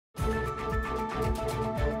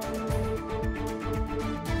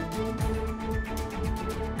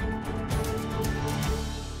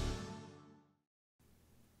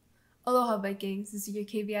Aloha Vikings, this is your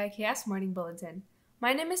KVIKS Morning Bulletin.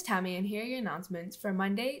 My name is Tammy and here are your announcements for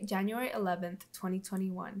Monday, January 11th,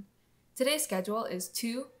 2021. Today's schedule is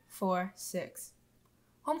 2-4-6.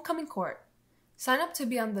 Homecoming Court. Sign up to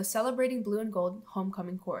be on the Celebrating Blue and Gold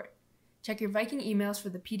Homecoming Court. Check your Viking emails for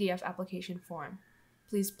the PDF application form.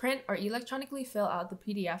 Please print or electronically fill out the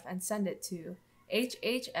PDF and send it to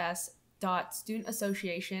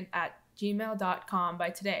hhs.studentassociation@gmail.com by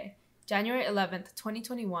today, January 11th,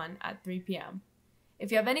 2021 at 3 p.m.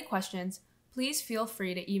 If you have any questions, please feel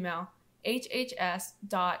free to email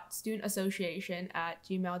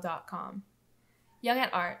hhs.studentassociation@gmail.com. Young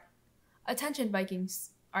at Art. Attention Vikings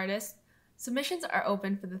artists, submissions are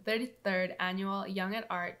open for the 33rd Annual Young at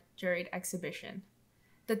Art Juried Exhibition.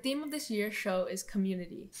 The theme of this year's show is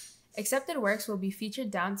community. Accepted works will be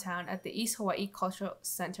featured downtown at the East Hawaii Cultural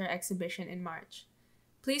Center exhibition in March.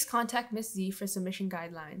 Please contact Ms. Z for submission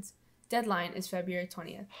guidelines. Deadline is February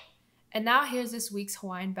 20th. And now here's this week's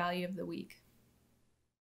Hawaiian Value of the Week.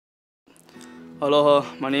 Aloha,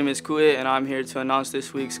 my name is Kue and I'm here to announce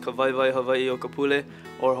this week's Kawaiwai Hawaii o Kapule,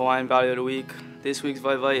 or Hawaiian Value of the Week. This week's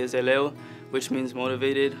Waiwai is Eleo, which means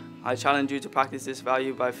motivated. I challenge you to practice this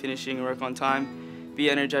value by finishing work on time, be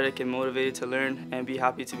energetic and motivated to learn, and be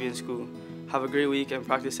happy to be in school. Have a great week and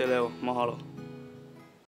practice Eleo. Mahalo.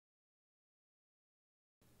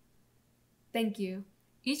 Thank you.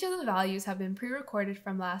 Each of the values have been pre-recorded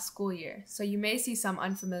from last school year, so you may see some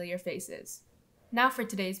unfamiliar faces. Now for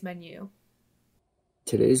today's menu.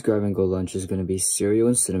 Today's grab-and-go lunch is going to be cereal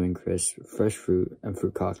and cinnamon crisp, fresh fruit, and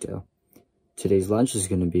fruit cocktail. Today's lunch is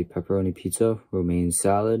going to be pepperoni pizza, romaine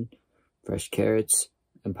salad, fresh carrots,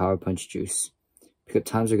 and Power Punch juice. Pickup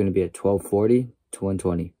times are going to be at 12:40 to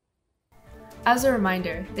 1:20. As a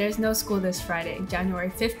reminder, there is no school this Friday, January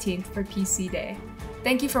 15th for PC Day.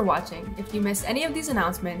 Thank you for watching. If you missed any of these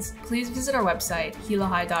announcements, please visit our website,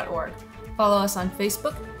 hilo-hi.org. Follow us on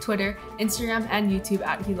Facebook, Twitter, Instagram, and YouTube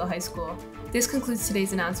at Hilo High School. This concludes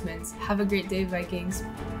today's announcements. Have a great day, Vikings.